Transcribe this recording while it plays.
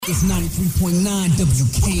It's 93.9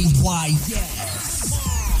 WKYS,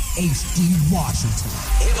 HD Washington.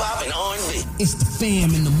 Hip-hop and R&B. It's the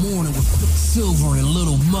fam in the morning with Quicksilver and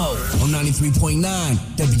Little Mo on 93.9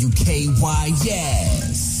 WKYS.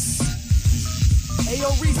 Hey, yo,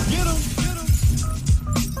 Reese, get him.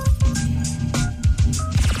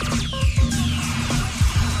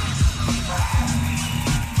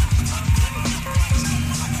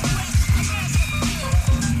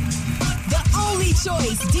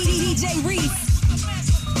 Choice, DJ Reese.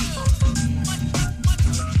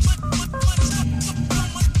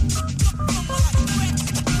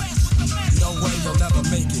 No way you'll never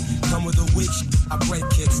make it. Come with a weak I break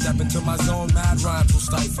kicks. Step into my zone, mad rhymes will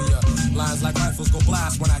stifle ya. Lines like rifles go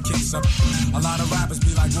blast when I kick some. A lot of rappers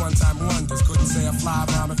be like one-time wonders. Couldn't say a fly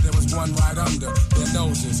rhyme if there was one right under their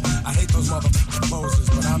noses. I hate those motherfucking poses,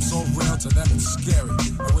 but I'm so real to them it's scary.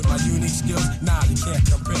 And with my unique skills, nah, you can't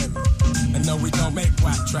compare me. And no, we don't make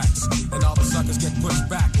whack tracks. And all the suckers get pushed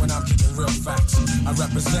back when I'm kicking real facts. I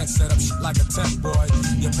represent, set up shit like a tent boy.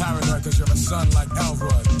 You're paranoid cause you're a son like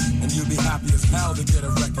Elroy. And you'd be happy as hell to get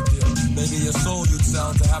a record deal. Maybe your soul you'd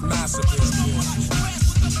sell to have massive appeal.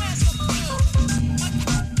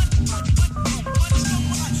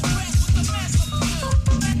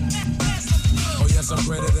 I'm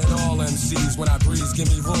greater than all MCs. When I breeze, give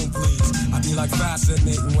me room, please. I be like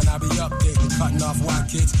fascinating when I be updating, cutting off white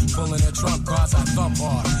kids, pulling their trump cards. I thump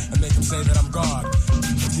hard and make them say that I'm God.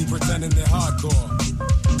 Be pretending they're hardcore.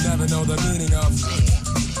 Never know the meaning of.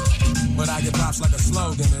 But I get props like a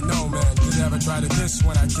slogan, and no man could ever try to diss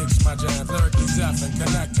when I kicks my jam. Lyrically deaf and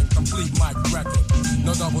connect and complete mic record.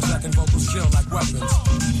 No double second vocals kill like weapons.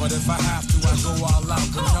 But if I have to, I go all out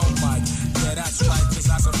with no mic. Yeah, that's right, cause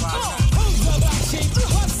I survive that. Who's the black sheep?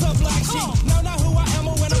 What's the black sheep? Know not who I am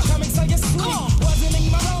or when I'm coming, so you sleep. Wasn't in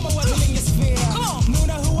my realm or wasn't in your sphere. Knew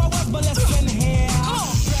not who I was, but listen here.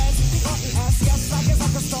 Dreads, D-O-E-S, yes, I guess I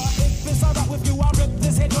can start. If it's alright with you, I'll rip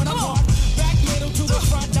this head joint apart. Back middle to the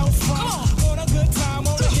front, no front. Want a good time,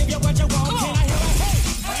 wanna give you what you want. Can I hear a hey?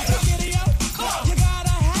 Hey, giddy up. You got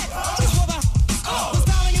a hat, just for the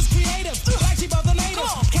styling is creative. Black sheep of the native.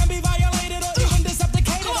 Can be violated or even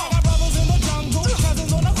decepticated. I got brothers in the jungle,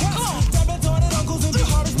 cousins on the quest. Debit-torted uncles and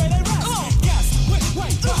departers may they rest. Yes, which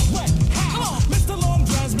way, what, how? Mr. Long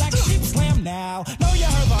Dreads, black sheep slam now. Know you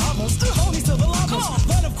heard the others, only still the lovers.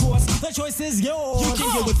 Then of course, the choice is yours. You can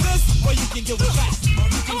get with this, or you can get with that.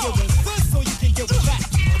 You can get with this, or you can get with that.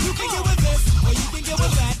 You can get with this, or you can get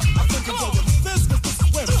with that. I think you can go with this, cause this is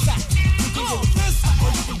where it's at. You can get with this, or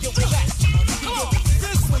you can get with that. You can get with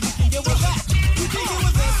this, or you can get with that. You can get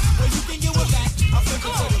with this, or you can get with that. I think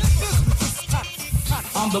you can go with this, cause this is hot.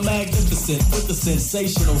 I'm the magnificent with the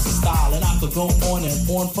sensational style, and I could go on and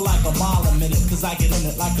on for like a mile a minute, cause I get in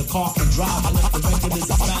it like a car can drive. And if the record is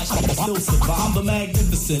a smash, I can still survive. I'm the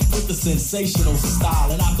magnificent with the sensational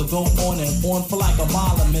style, and I could go on and on for like a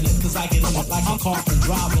mile a minute, cause I get in it like a car can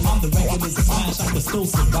drive. And I'm the record is a smash, I can still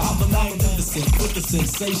survive. I'm the magnificent with the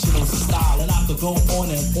sensational style, and I could go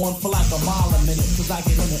on and on for like a mile a minute, cause I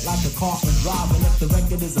get in it like a car can drive. And if the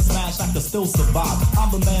record is a smash, I can still survive.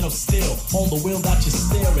 I'm the man of steel on the wheel that you're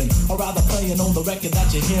steering, or rather playing on the record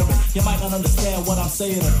that you're hearing. You might not understand what I'm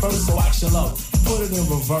saying at first, so action up, put it in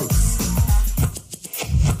reverse.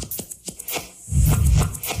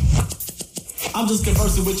 I'm just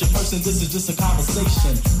conversing with your person, this is just a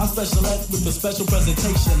conversation. I'm special ed with a special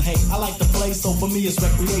presentation. Hey, I like to play, so for me it's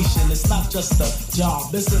recreation. It's not just a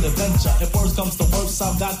job, it's an adventure. If worse comes to worse,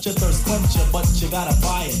 I've got your thirst quencher, but you gotta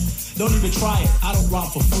buy it. Don't even try it, I don't rhyme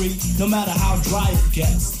for free, no matter how dry it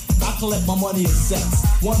gets. I collect my money in sets,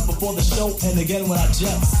 one before the show and again when I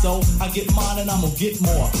jet. So I get mine and I'm gonna get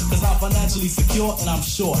more, cause I'm financially secure and I'm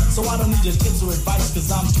sure. So I don't need your tips or advice,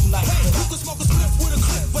 cause I'm too nice. Hey, you can smoke a spliff with a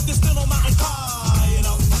clip, but they're still on mountain high, you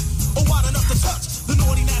know. Or wide enough to touch the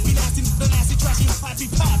naughty, nappy, nasty, the nasty, trashy, happy,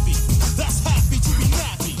 pappy. That's happy to be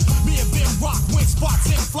nappy. Me and Ben rock, wing spots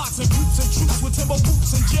in flocks and groups and troops with timber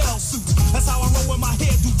boots and gel suits. That's how I roll when my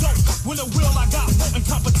hair do dope. When the will I got and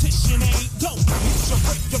competition ain't dope. You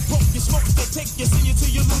break, you broke, you smoke, they take you, send you to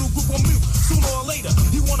your little group on mute. Sooner or later,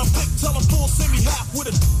 you wanna flick, tell them full, send me half with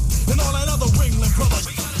it. And all that other ringling brothers.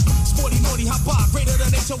 Sporty, naughty, hot bar, greater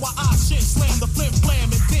than HOI, shit, slam the flim, flam,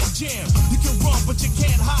 and then jam. You can run, but you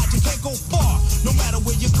can't hide, you can't go far. No matter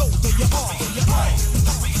where you go, there you are. There you are.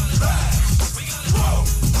 We can smash, we can roll,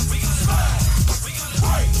 we can smash, we can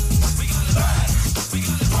break, we can smash, we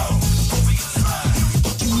can roll, we can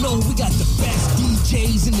smash. You know we got the best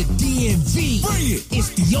DJs in the DMV. It's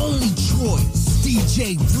the only choice.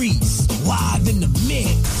 DJ Reese, live in the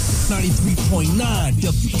mix. 93.9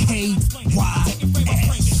 WKYS.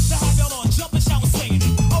 To have y'all on jump and shout and saying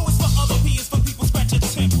it. Always for other P, it's for people scratch your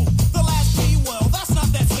tempo.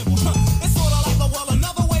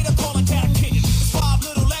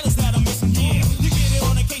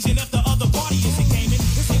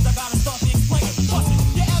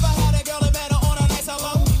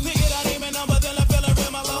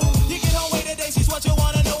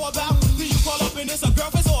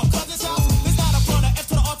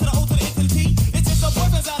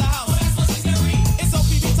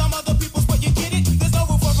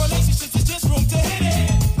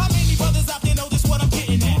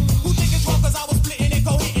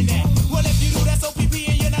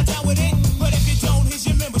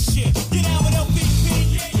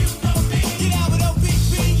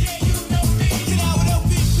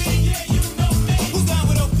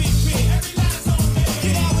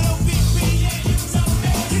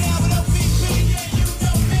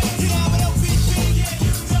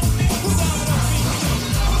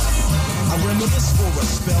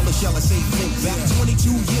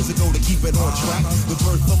 keep it on track. The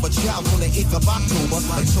birth of a child on the 8th of October.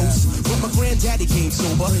 A toast, but my granddaddy came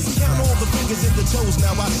sober. Count all the fingers and the toes.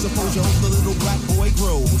 Now I suppose you hope the little black boy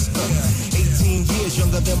grows. 18 years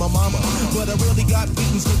younger than my mama, but I really got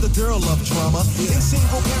beatings with the girl of drama. In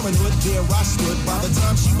single parenthood, there I stood. By the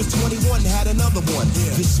time she was 21, had another one.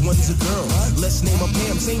 This one's a girl. Let's name her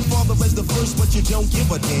Pam. Same father as the first, but you don't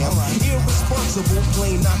give a damn. Irresponsible,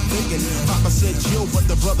 plain not thinking. Papa said chill, but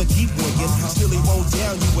the brother keep winking. Still he won't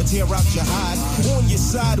down you would tear out your hide. On your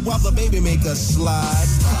side while the baby make a slide.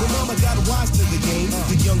 The mama got wise to the game.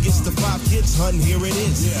 The youngest of 5 kids, hun, here it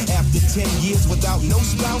is. After 10 years without no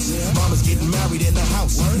spouse, mama's getting married in the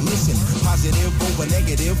house. Listen, positive over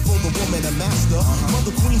negative for the woman a master.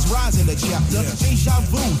 Mother Queen's rise in the chapter. Deja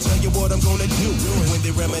vu, tell you what I'm gonna do when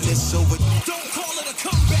they reminisce over. Don't call it a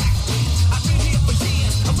comeback. I've been here for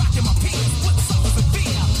years. I'm rocking my pants. What suckers in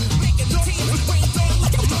fear? Making the team rain down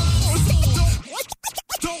like a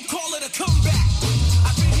Don't call it a comeback.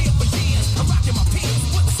 I've been here for years. I'm rocking my pants.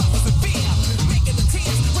 What suckers in fear? Making the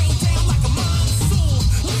team rain down like a monsoon.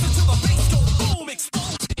 Listen to the bass go boom,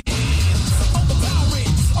 explode.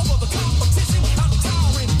 Overpowering over the competition. I'm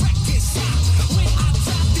towering, wrecking shot. When I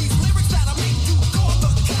drop these lyrics that'll make you call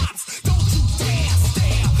the cops. Don't you dare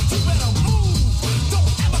stare. You better move.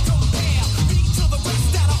 Don't ever compare me to the rest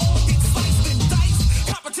that'll all get sliced and diced.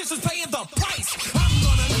 Competition's paying the price. I'm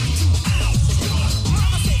gonna knock you out.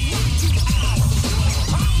 Mama said knock you out.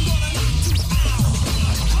 I'm gonna knock you out.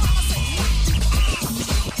 Mama said knock you out.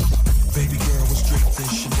 Baby girl was draped in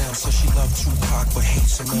Chanel, said she loved Tupac but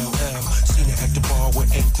hates some LL. Seen her at the bar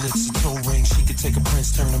with anklets and toe rings. She could take a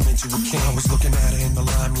prince, turn him into a king. I was looking at her in the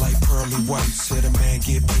limelight, pearly white. Said a man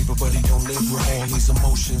get paper, but he don't live with all these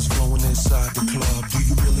emotions flowing inside the club. Do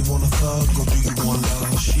you really want a thug or do you want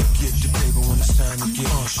love? She get the paper when it's time to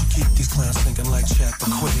get on. She keep these clowns thinking like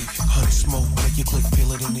Chapter Quick. Honey smoke, make your click,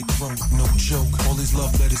 feel it in their throat. No joke, all these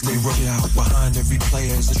love letters they wrote out. Behind every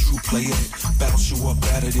player is a true player. Bounce you up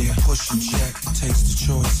out of there, push and check. Taste the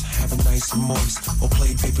choice, have a nice and moist. Or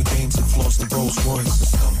play paper games and floss the Rolls Royce.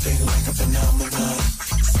 Something like a phenomenon.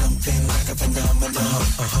 Something like a phenomenon.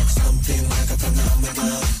 Something like a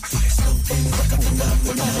phenomenon. Something like a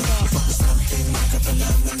phenomenon. Something like a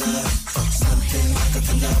phenomenon. Something like a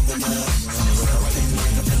phenomenon. Something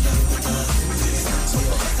like a phenomenon.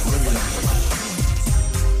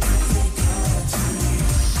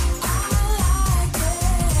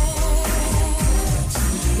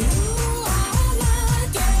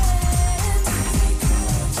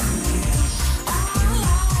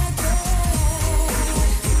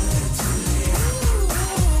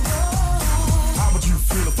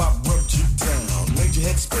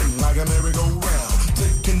 Spin like a merry-go-round.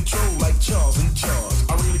 Take control like Charles in charge.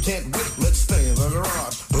 I really can't wait, let's stay in the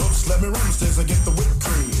garage. Oops, let me run upstairs and get the whipped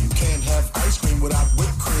cream. You can't have ice cream without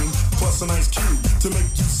whipped cream. Plus an ice cube to make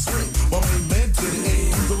you swing. My main man did it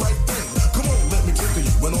and do the right thing. Come on, let me tickle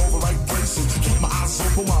you in all the right places. Keep my eyes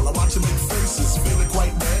open while I watch you make faces. Feeling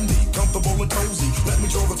quite dandy, comfortable and cozy. Let me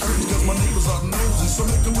draw the curtains cause my neighbors are nosy. So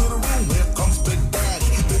make a little room, here comes Big Daddy.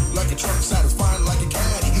 Big like a truck, satisfying like a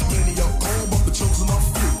caddy. Many of cold, but the chosen are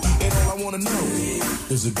few. And all I wanna know,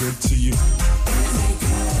 is it good to you? Is it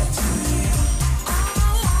good to you? I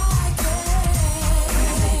like it.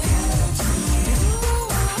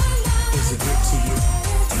 Is it good to you?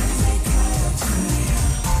 Is it good to you?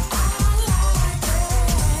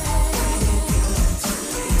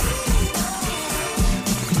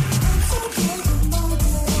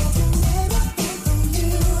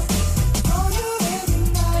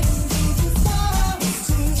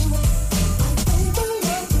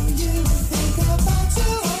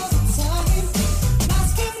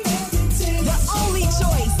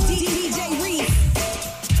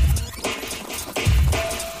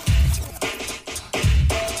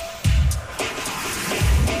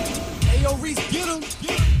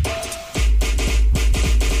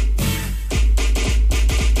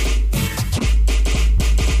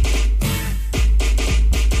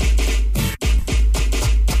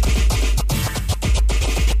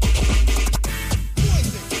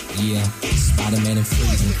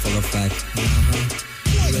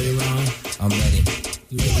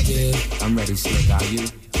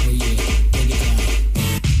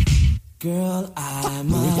 Girl, I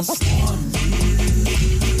must warn you,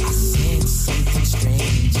 I sense something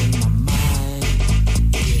strange in my mind.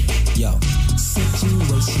 Yo,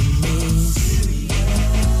 situation is serious.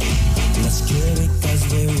 Let's cure it cause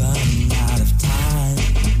we're running out of time.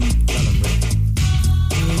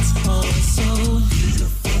 It's all so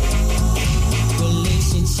beautiful.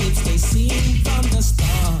 Relationships, they seem from the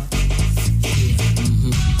start.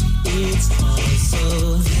 It's all so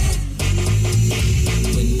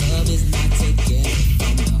when love is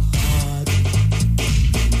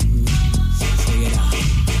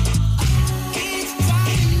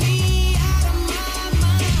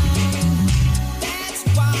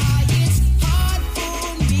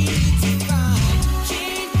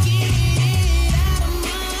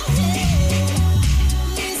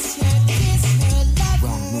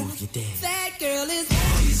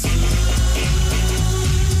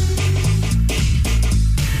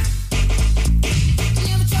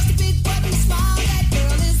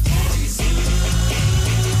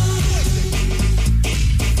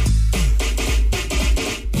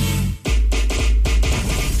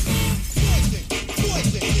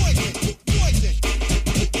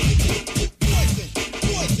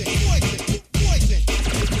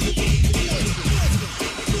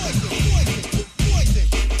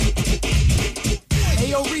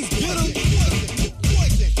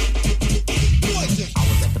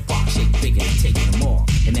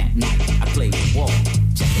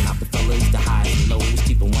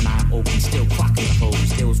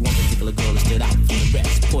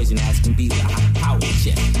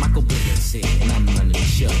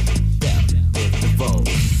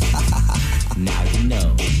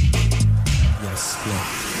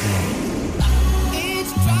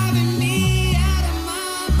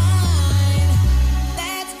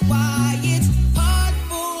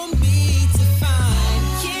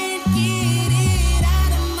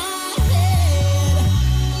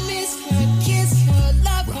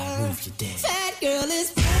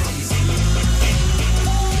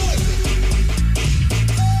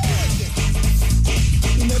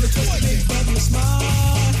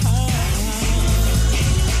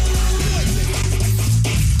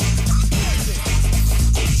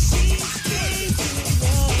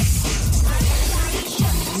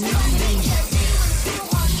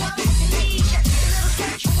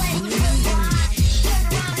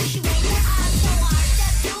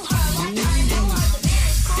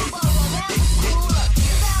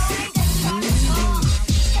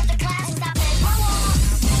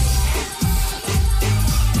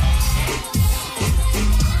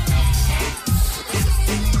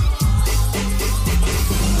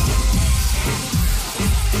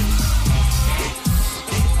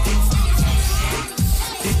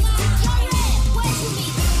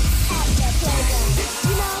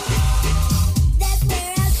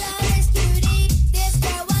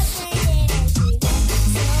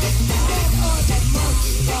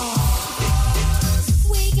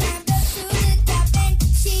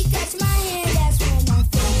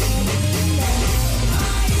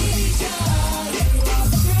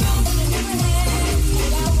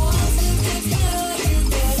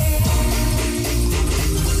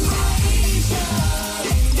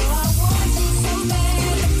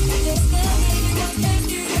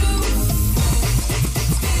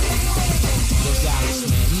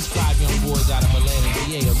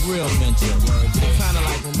real mental. They kinda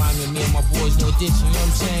like remind me of me and my boys No Ditch, you know what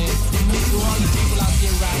I'm saying? To all you people out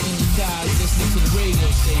there riding in your cars, listening to the radio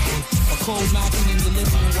station, or cold knocking in the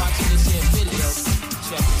living room watching this here video.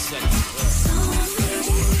 Check it,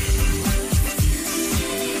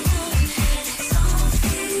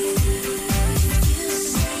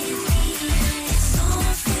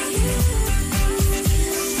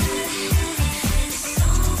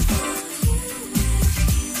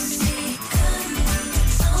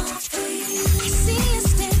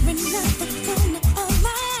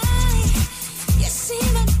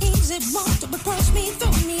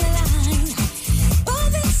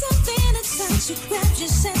 you grab your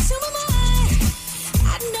sense of my mind.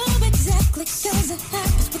 I know exactly cause it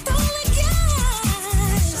happens with all the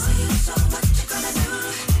guys. So what you gonna do?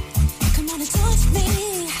 Come on and touch me.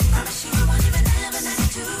 Promise you won't even have an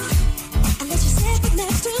attitude. I let you sit right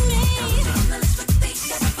next to me. Don't mess with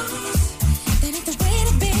these other fools. That ain't the way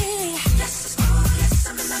to be. Yes, it's cool, yes,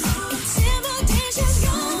 I'm in the mood. Intimidation's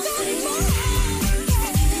gone.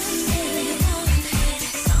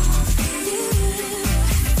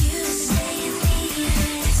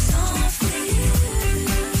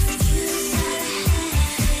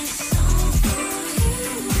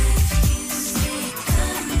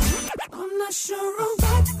 Sure of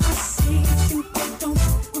what I see, think that don't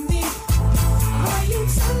fuck with me. Are you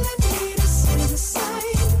telling me this is a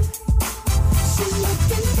sign? She's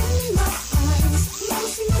looking in my eyes,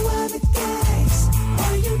 knows you other guys.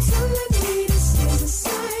 Are you telling me this is a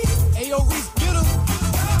sign? Hey, yo, Reese, get him.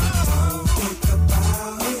 Don't think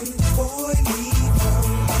about it, boy, leave her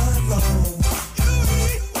alone.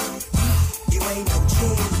 You ain't no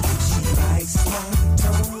king, she likes my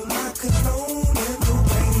tone, my cologne, and the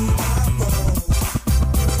way I roll.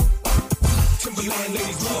 Timberland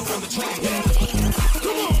ladies love on the track.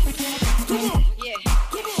 Come on, come on, yeah,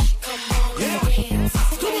 come on, yeah,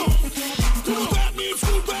 come on, Come on, Batman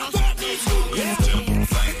school, Batman school. Yeah,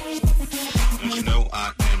 you know I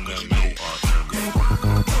am the man.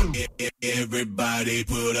 Everybody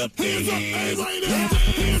put up their hands.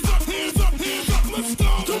 Hands up, hands up, hands up, let's go.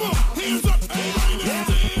 Come on, hands up, everybody now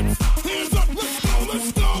dance. Hands up, let's go,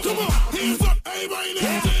 let's go. Come on, hands up, everybody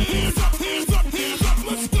now dance. Hands up, hands up, hands up,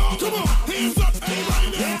 let's go. Come on, hands up, everybody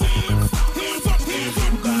now dance. Hands up, hands up,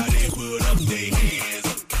 everybody put up their hands.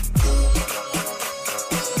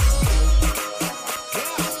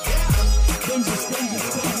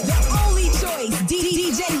 The only choice,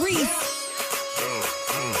 DJ Reese.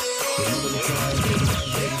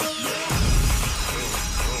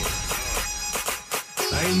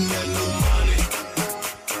 I ain't got no money.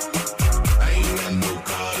 I ain't got no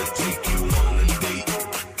car to take you on a date.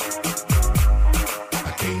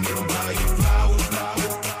 I can't even buy you flowers.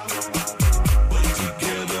 But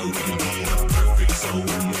together we can be a perfect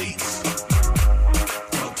soulmates.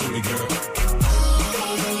 Talk to me, girl.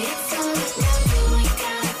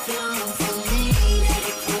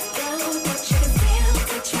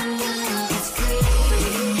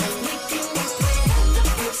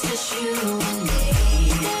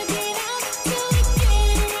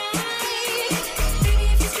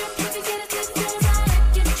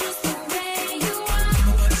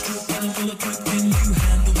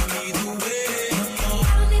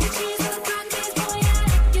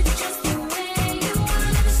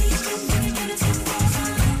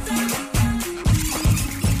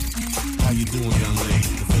 How you doing, young lady?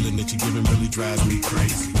 The feeling that you're giving really drives me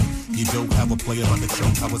crazy. You don't have a play about the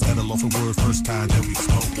joke. I was at a loss for words first time that we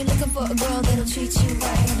spoke. You're looking for a girl that'll treat you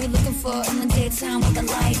right. I'll be looking for in the daytime with the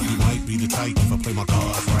light. You might be the type if I play my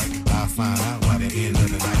cards right. I'll find out by the end of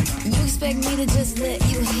the night. You expect me to just let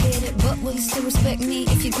you hit it, but will you still respect me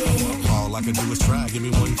if you get it? All I can do is try, give me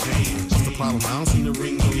one chance. What's the problem? I don't see the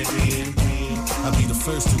ring on your hand. I'll be the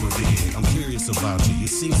first to admit I'm curious about you. You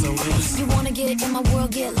seem so innocent. You wanna get it in my world,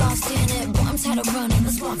 get lost in it. Boy, I'm tired of running,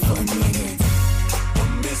 let's walk for a minute.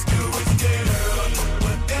 Promiscuous girl,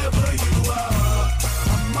 whatever you are,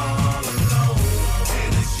 I'm all alone,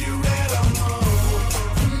 and it's you that I want.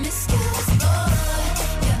 Promiscuous boy,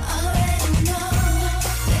 you already know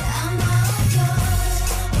that I'm all yours.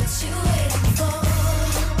 What you waiting for?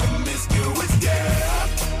 Promiscuous girl,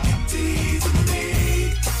 you teasing me,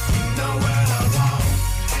 you know what I want,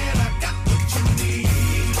 and I got what you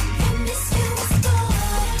need. Promiscuous boy,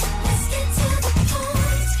 let's get to the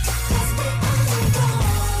point, 'cause we're on the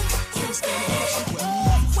road. You stay.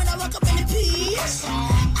 When I walk up in the piece,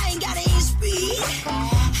 I ain't gotta eat speed.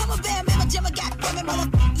 I'm a bad man, but Jimmy got them,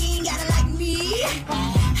 motherfucker, you ain't gotta like me.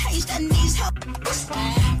 I ain't studying these hoes.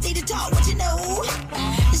 Need to talk what you know.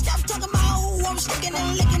 Stop talking about who I'm sticking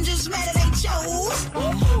and licking, just mad at they chose.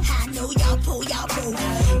 I know y'all pull, y'all broke.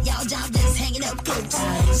 Y'all job just hanging up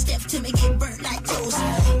close. till me get burnt like toast.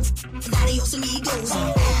 Adios amigos.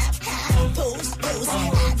 Pose.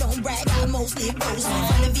 I don't brag, I mostly boast.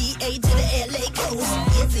 From the VA to the LA coast.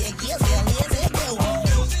 Yes, it go.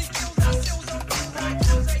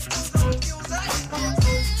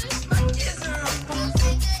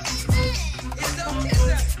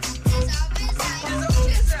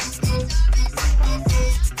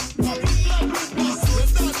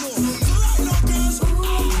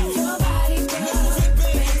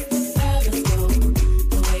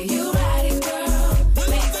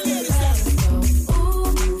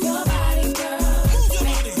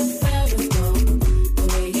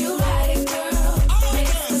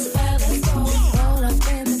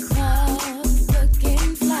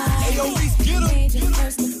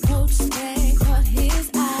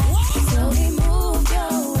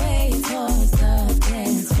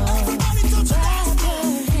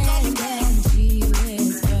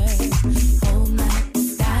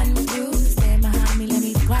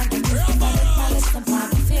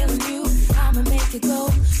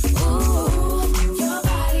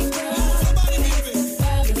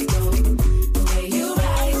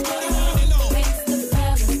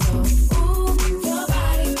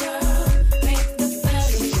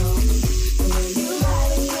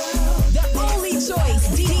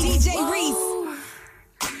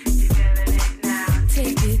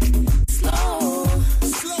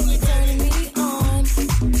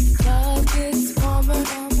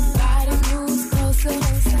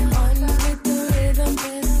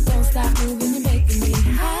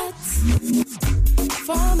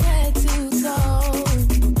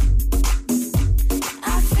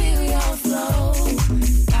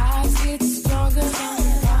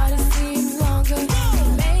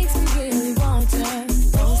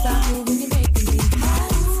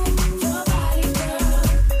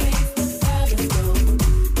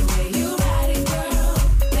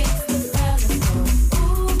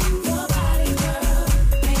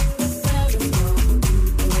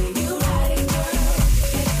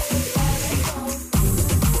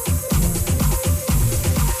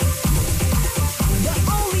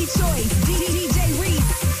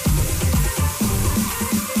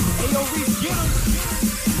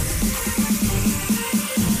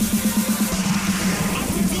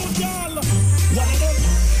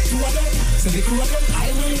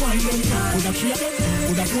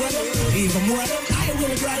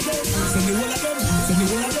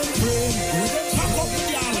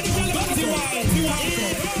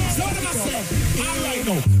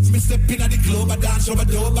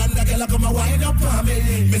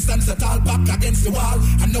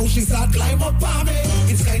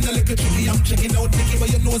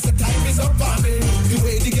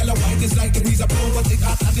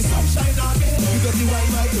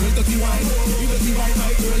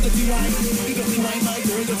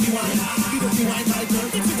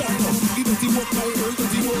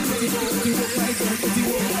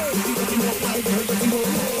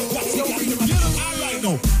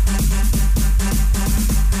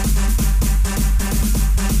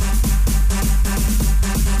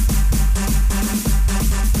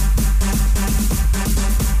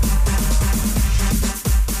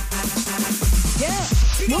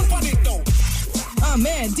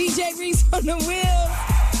 DJ Reese on the wheel.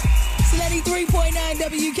 It's 93.9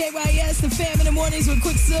 WKYS, the fam in the mornings with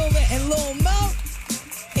Quicksilver and Lil Mo.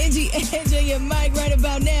 Angie on your mic right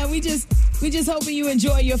about now. We just hoping you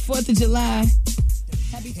enjoy your 4th of July.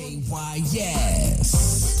 Happy WKYS.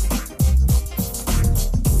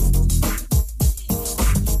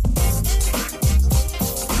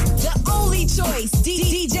 The only choice,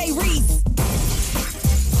 DJ Reese.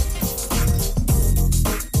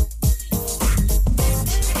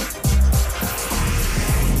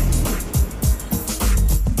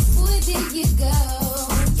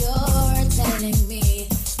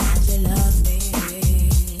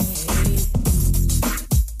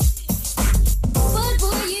 But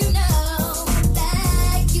boy, you know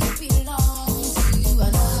that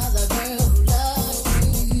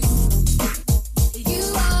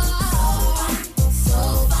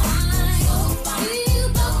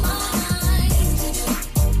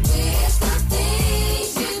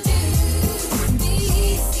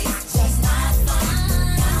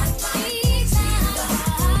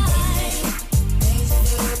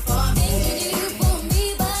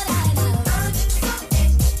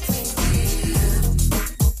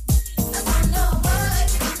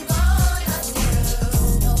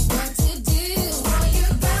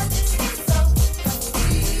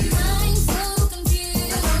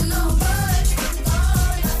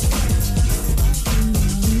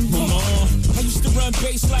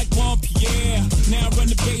like Juan Pierre. Now I run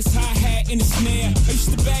the bass, hi-hat, and the snare. I used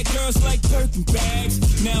to bag girls like Birkin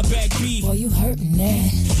bags. Now back B. Boy, you hurting that.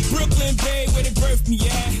 Brooklyn Bay, where they birthed me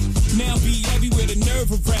at. Now be everywhere, the nerve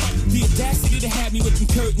of rap. The audacity to have me with them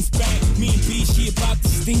curtains back. Me and B, she about to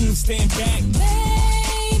sting, stand back.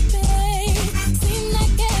 Baby, seem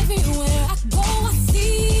like everywhere I go, I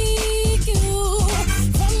see you.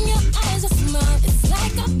 From your eyes, your smile, it's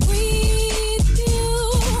like I breathe you.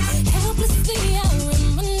 Helplessly, I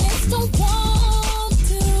reminisce, don't want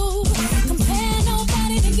to compare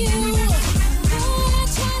nobody to you. Boy, I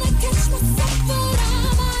try to catch myself, but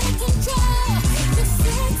I'm out of control. Your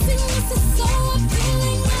sexiness is so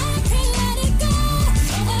appealing, I can't let it go.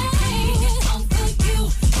 Hey, all for you,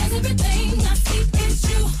 'cause everything I see is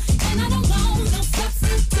you, and I don't want no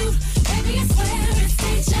substitute. Baby, I swear it's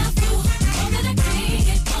deja vu. Know that I can't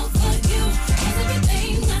get over you, 'cause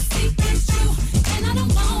everything I see is you, and I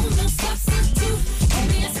don't want no substitute.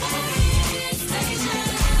 Baby, I swear it's deja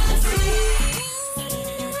vu.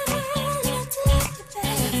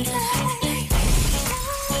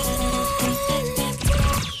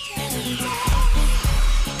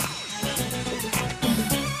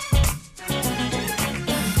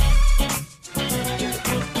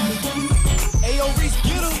 Ayo, Reese,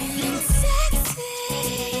 get 'em. Sexy,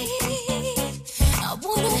 I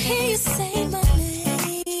wanna hear you say my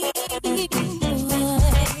name, boy.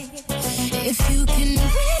 If you can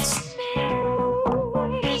reach me,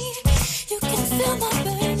 you can feel my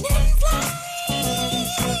burning flame.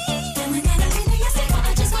 And when I don't mean you say, well,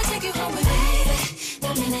 I just wanna take you home with me, baby. The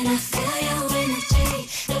minute I feel your energy,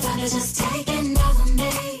 the vibe is just taking over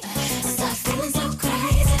me. I start feeling so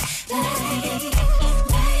crazy, lately.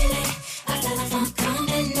 I feel the funk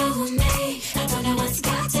coming over me. I don't know what's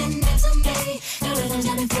gotten into me. The rhythm's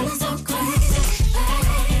got me feeling so crazy.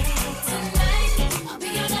 Tonight, I'll be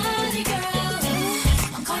your naughty girl.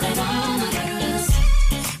 I'm calling all the girls.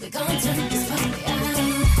 We're gonna turn this party out.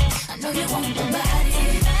 I know you want the body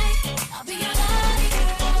tonight. I'll be your naughty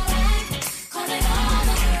girl. Calling all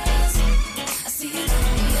the girls. I see you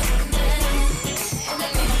looking up and down. And I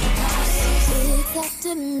need the party. It's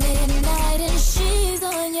after midnight and she's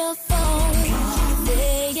on your phone.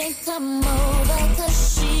 Saying come over 'cause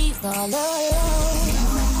she's all alone.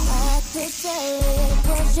 I could tell it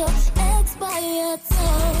was your ex by your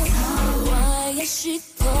tone. Why is she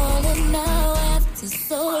calling now after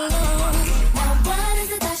so long? Now what is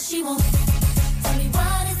it that she wants? Tell me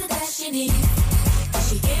what is it that she needs? Does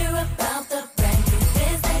she hear about the brand new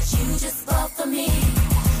biz that you just bought for me?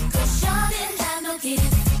 'Cause y'all didn't have no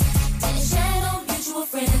kids, didn't share no mutual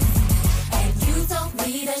friends. And you told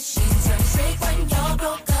me that she turned trick when y'all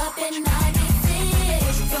broke up and I didn't see it.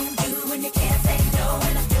 What you gon' do when you can't say no?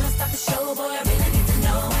 And I feel stop the show, boy, I really need to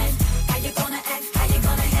know. And how you gonna act, how you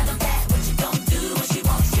gonna handle that? What you gon' do when she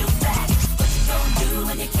wants you back? What you gon' do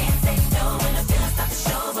when you can't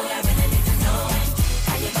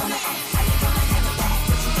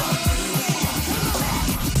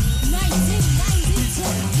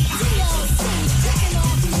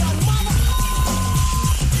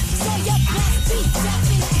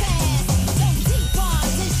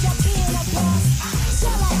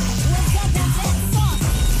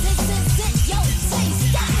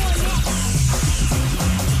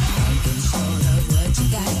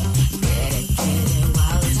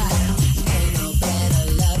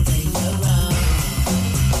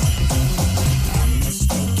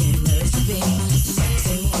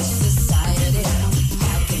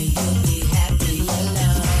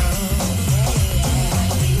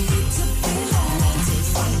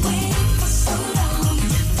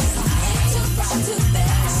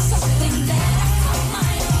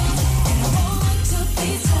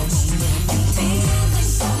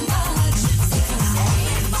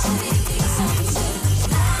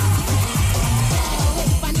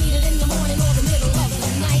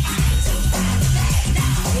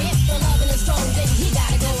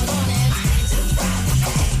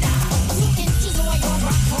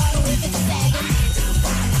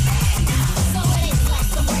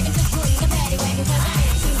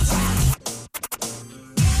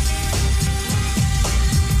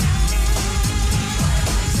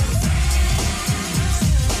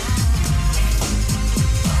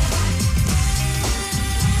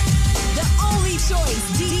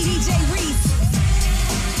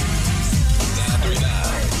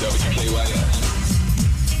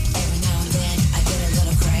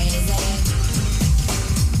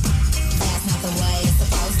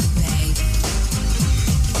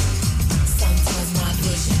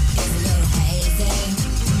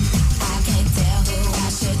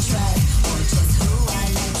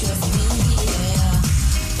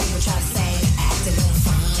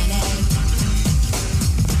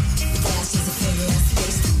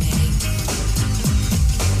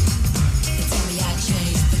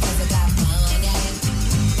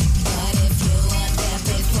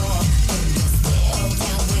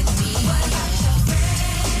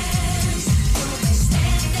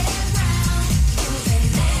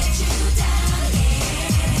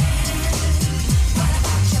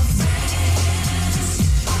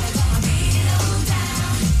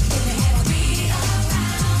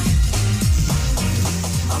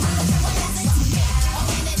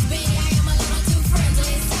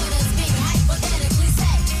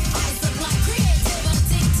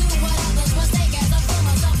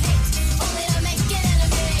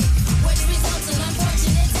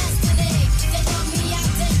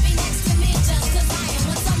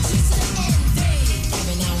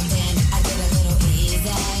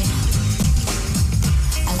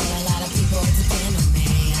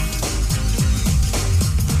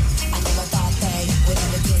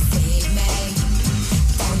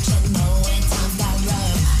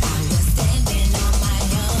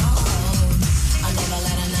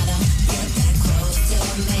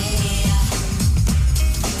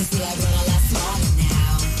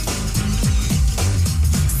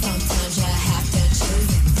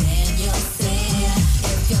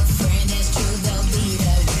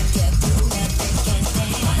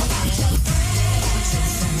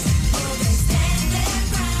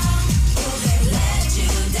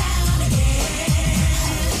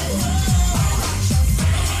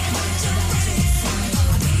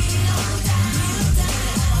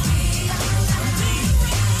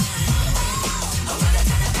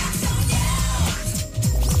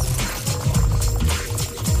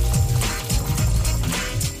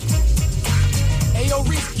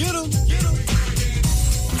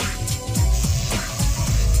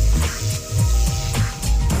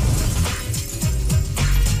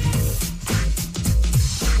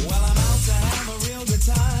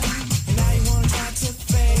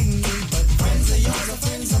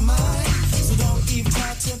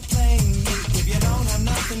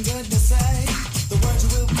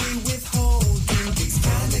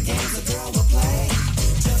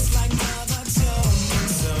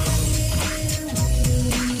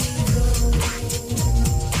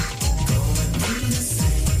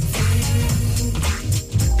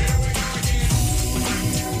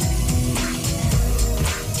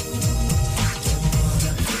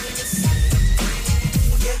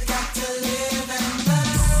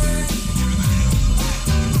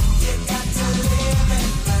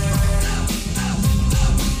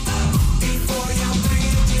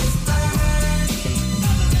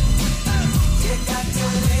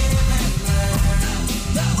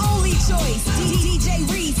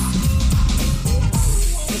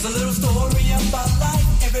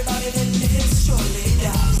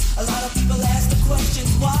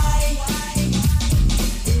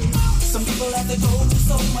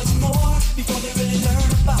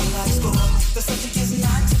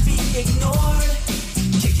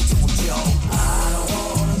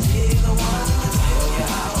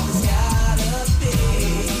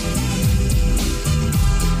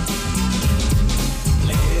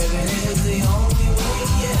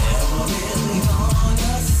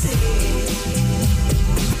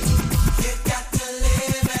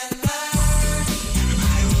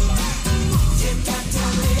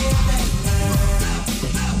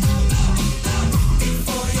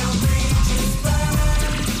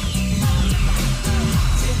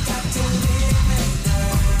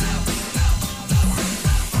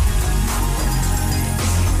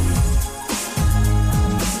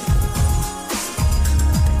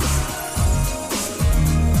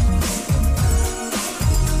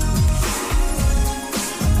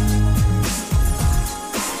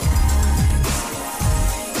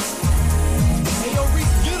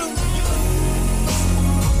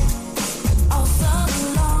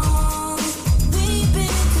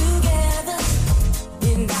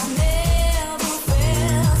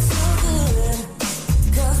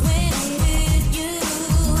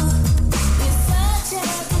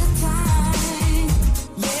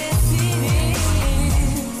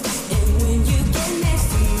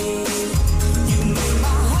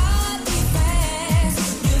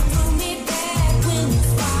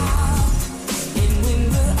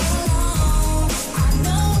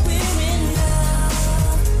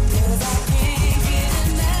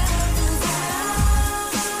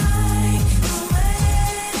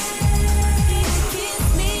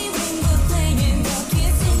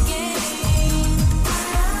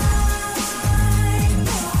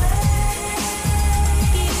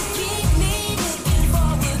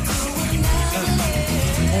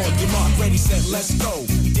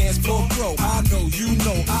dance floor pro. I know, you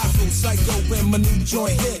know, I go psycho when my new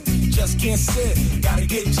joint hit. Just can't sit, gotta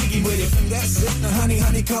get jiggy with it. That's it, now honey,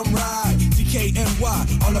 honey, come ride.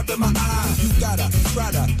 DKNY, all up in my eye. You gotta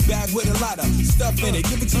try to bag with a lot of stuff in it.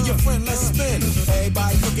 Give it to your friend, let's spin.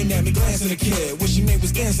 Everybody looking at me, glancing a kid. Wishing they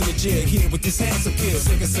was dancing a jig here with this handsome kid.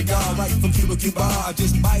 Sick a cigar right from Cuba Cuba. I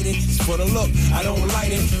just bite it, it's for the look, I don't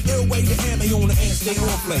light it. Ill way to hammer on the hand, stay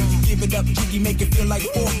on play. Give it up, jiggy, make it feel like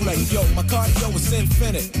foreplay. Yo, my cardio is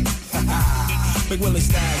infinite. Big Willie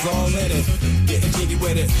style's all in it. Getting jiggy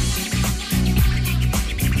with it.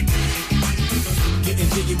 Getting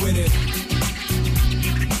jiggy with it.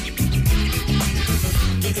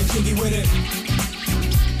 Getting jiggy with it.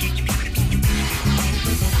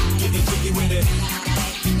 Getting jiggy with it.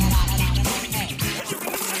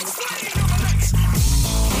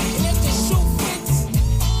 If the shoe fits,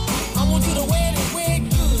 I want you to wear it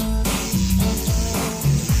good.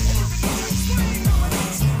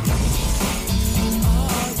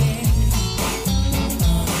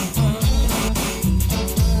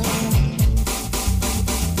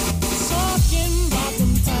 Talking about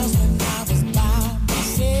them times when I was by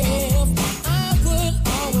myself, I would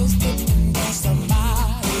always dip and dance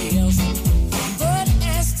somebody else. But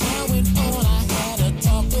as time went on, I had a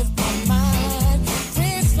talk with my mind.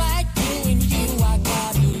 Friends like you and you, I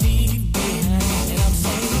gotta leave behind. And I'm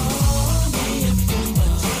saying, oh, me if you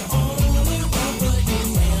but you only remember this,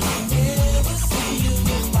 and I'll never see you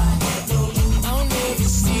if I had no you. I'll never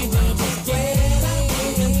see them again.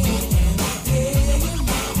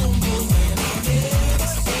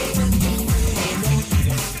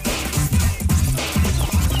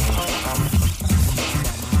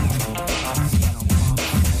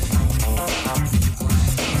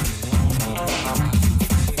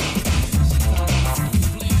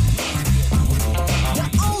 The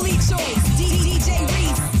only choice, DJ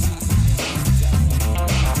Reese.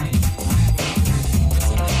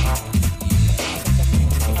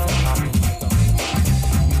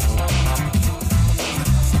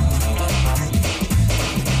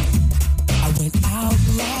 I went out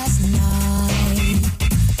last night.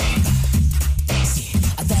 See,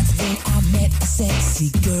 that's when I met a sexy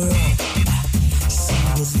girl. She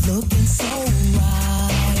was looking so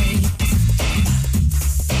right.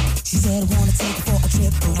 She said, I wanna take her for a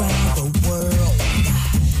trip around the world.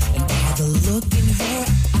 And by the look in her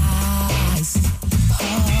eyes,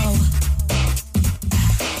 oh,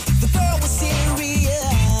 the girl was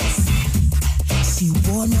serious. She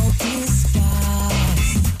wore no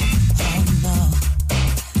disguise. Oh no.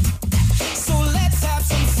 So let's have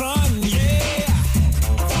some fun, yeah.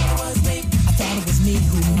 I thought it was me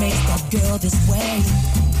who makes that girl this way.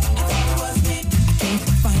 I came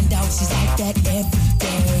to find out she's like that every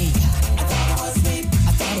day.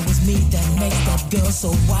 I thought it was me that makes that girl so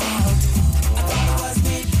wild.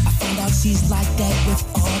 I found out she's like that with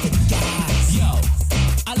all the guys. Yo,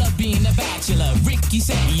 I love being a bachelor. Ricky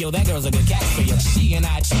said, yo, that girl's a good catch for you. She and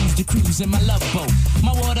I choose to cruise in my love boat.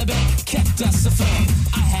 My waterbed kept us afloat.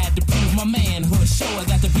 I had to prove my manhood, show her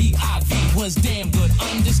that the B.I.V. was damn good.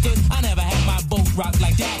 Understood, I never had my boat rocked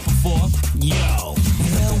like that before. Yo.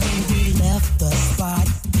 Well, when we left the spot,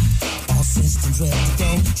 all systems ready to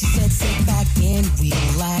go. She said, sit back and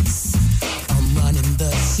relax. I'm running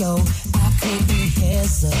the show. I couldn't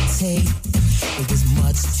hesitate. It was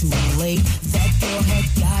much too late. That girl had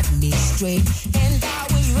got me straight, and I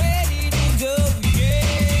was ready to go. Yeah.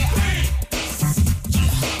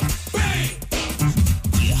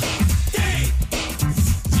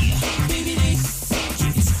 Baby, they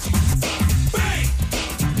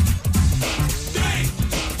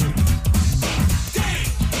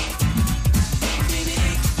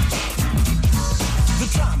The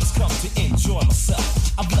time has come to enjoy myself.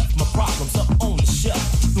 I've left my problems up on the shelf.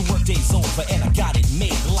 The workday's over and I got it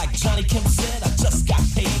made. Like Johnny Kemp said, I just got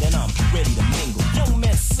paid and I'm ready to mingle. Young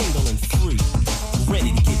man, single and free,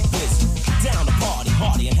 ready to get busy. Down to party,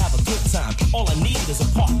 hardy and have a good time. All I need is a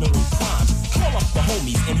partner in crime. Call up the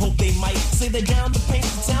homies and hope they might say they're down to paint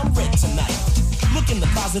the town red tonight. Look in the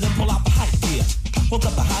closet and pull out the hype gear. Hook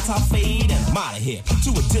up the high top fade and I'm out of here. To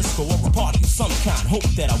a disco or a party of some kind. Hope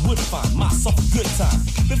that I would find myself a good time.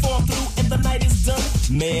 Before I'm through and the night is done,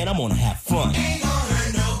 man, I'm gonna have fun. Ain't gonna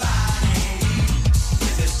hurt nobody.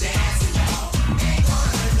 We're just dancing, y'all. Ain't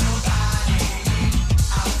gonna hurt nobody.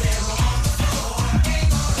 Out there on the floor. Ain't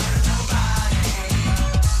gonna hurt nobody.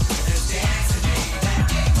 We're just dancing, baby.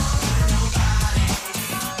 Ain't gonna hurt nobody.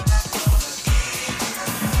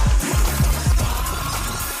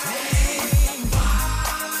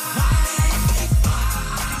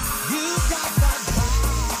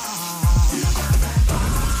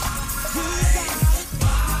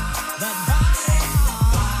 That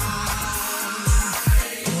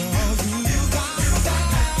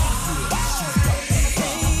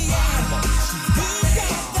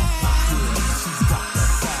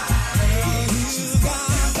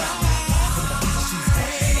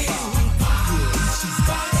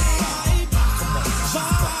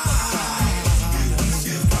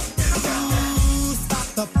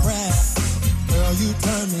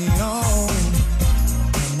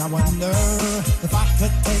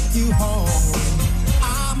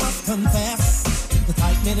confess, the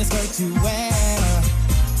tight mini skirt you wear,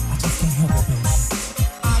 I just can't help it, baby.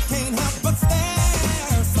 I can't help but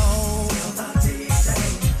stare, so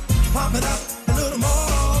pump it up a little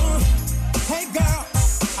more. Hey girl,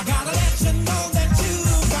 I gotta let you know that you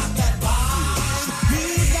got that vibe. You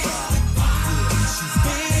got that vibe.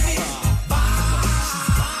 Baby, vibe.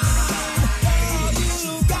 Girl, you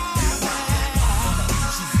got that vibe.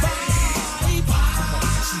 You got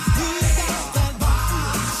that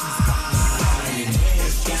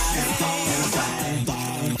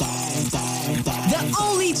vibe. The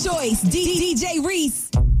only choice, DJ Reese.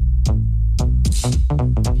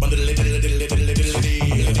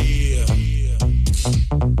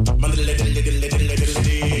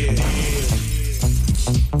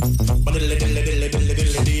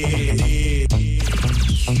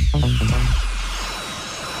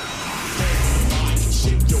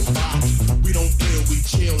 We don't feel, we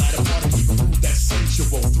chill at a party. We prove that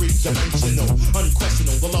sensual, three-dimensional,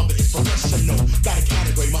 unquestionable. The love is professional. Got a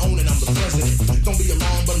category, my own, and I'm the president. Don't be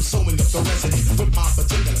alarmed, but I'm sewing up the resident with my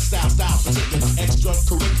particular style particular,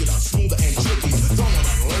 extracurricular, smoother and tricky. Throwing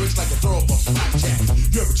out lyrics like a throw up a blackjack.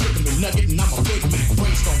 You're a chicken McNugget, and I'm a Big Mac.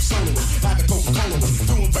 Brainstorm soloist, having Coca-Cola,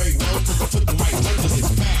 doing very well because I took the right road.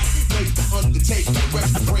 It's bad. Make the Undertaker,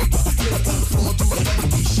 rest the breaker. Get up on the floor, do the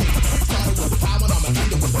heavy shake. Started with the power, and I'm gonna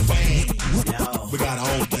end it with a bang. We got our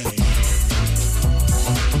own thing.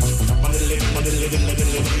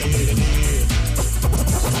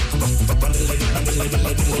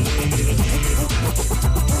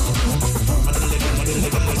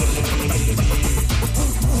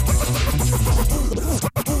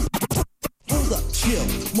 Hold up, chill.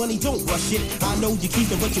 Money, don't rush it. I know you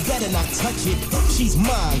keep it, but you better not touch it. She's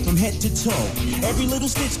mine from head to toe. Every little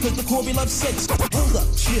stitch, cause the Corey loves sex. Hold up,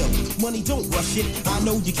 chill. Money, don't rush it. I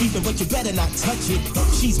know you keep it, but you better not touch it.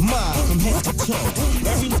 She's mine from head to toe.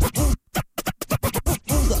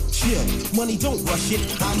 Hold up, chill. Money, don't rush it.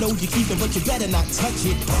 I know you keep it, but you better not touch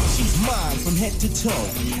it. She's mine from head to toe.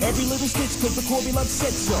 Every little stitch, cause the Corey loves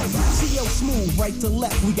sex. So, CL smooth, right to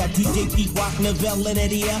left. We got DJ Pete Rock, Novell, and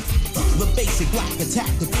Eddie F. The basic block attack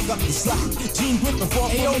to pick up the slack. Gene Griffin for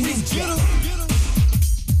a new jack.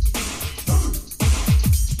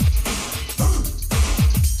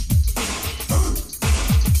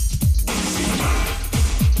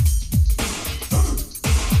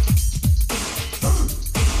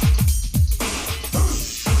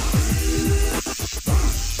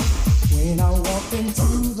 When I walked into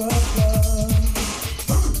the club,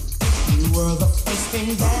 you were the first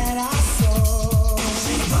thing that I saw.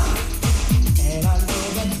 And I know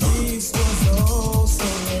that this was oh so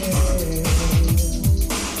rare.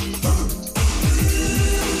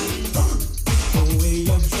 The way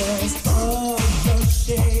you're dressed, oh, your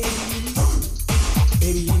shade.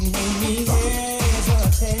 Baby, you made me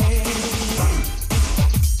hesitate.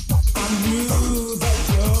 I knew that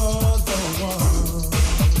you're the one.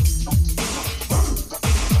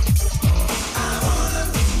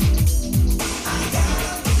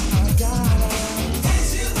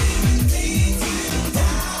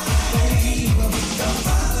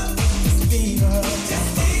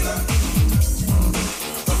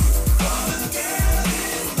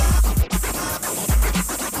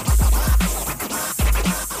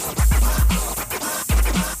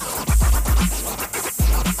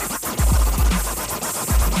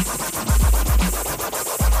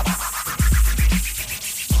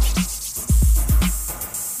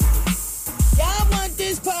 Y'all want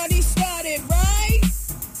this party started, right?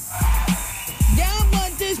 Y'all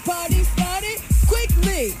want this party started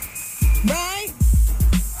quickly, right?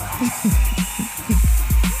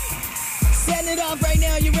 Setting it off right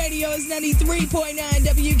now. Your radio is 93.9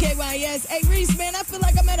 WKYS. Hey, Reese, man, I feel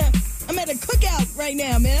like I'm at a cookout right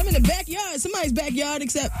now, man. I'm in the backyard, somebody's backyard,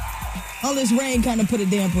 except all this rain kind of put a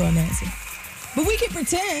damper on that. So. But we can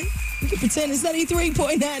pretend. We can pretend it's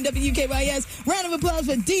 93.9 WKYS. Round of applause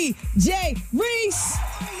for DJ Reese.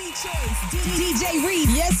 Only choice, DJ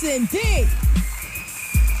Reese. Yes, indeed.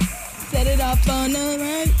 Set it off on the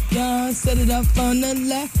right, y'all. Set it off on the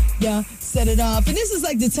left, y'all. Set it off. And this is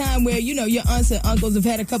like the time where, you know, your aunts and uncles have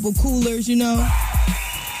had a couple coolers, you know.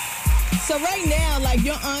 So right now, like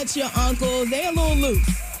your aunts, your uncles, they a little loose.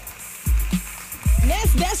 And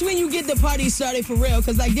that's when you get the party started for real.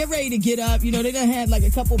 Because, like, they're ready to get up. You know, they done had, like,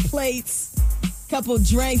 a couple plates, couple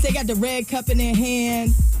drinks. They got the red cup in their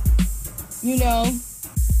hand. You know,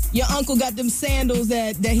 your uncle got them sandals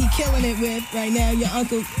that he killing it with right now. Your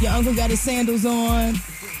uncle got his sandals on.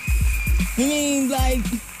 I mean, like,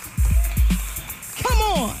 come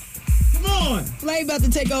on. Come on. Flav about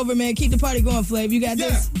to take over, man. Keep the party going, Flav. You got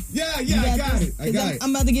this? Yeah, You I got this? it. I 'Cause got it. I'm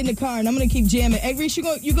about to get in the car and I'm gonna keep jamming. Hey, Reese, you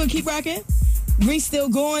gonna keep rocking? Reese still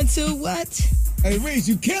going to what? Hey, Reese,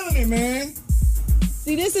 you killing it, man.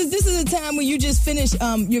 See, this is a time when you just finish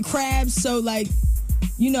your crabs. So like,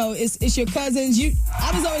 you know, it's your cousins.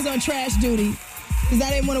 I was always on trash duty because I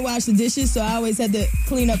didn't want to wash the dishes, so I always had to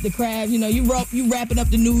clean up the crabs. You know, you wrapping up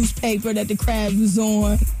the newspaper that the crabs was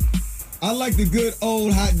on. I like the good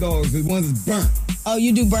old hot dogs, the ones that's burnt. Oh,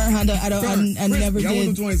 you do burnt hot dog? I never I want did.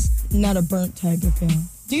 them joints. Not a burnt type of girl.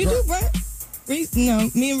 Do you do burnt? Reese? No,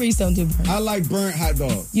 me and Reese don't do burnt. I like burnt hot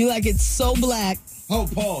dogs. You like it so black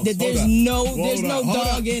Pause. that there's no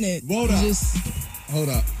dog in it. Hold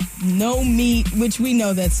up. No meat, which we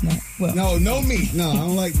know that's not. Well, no meat. No, I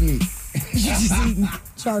don't like meat. You just eating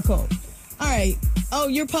charcoal. All right. Oh,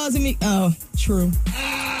 you're pausing me. Oh, true.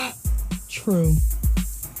 True.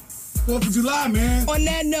 4th of July, man. On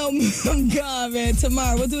that note, I'm gone, man.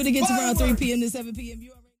 Tomorrow. We'll do it again tomorrow, 3 p.m. to 7 p.m.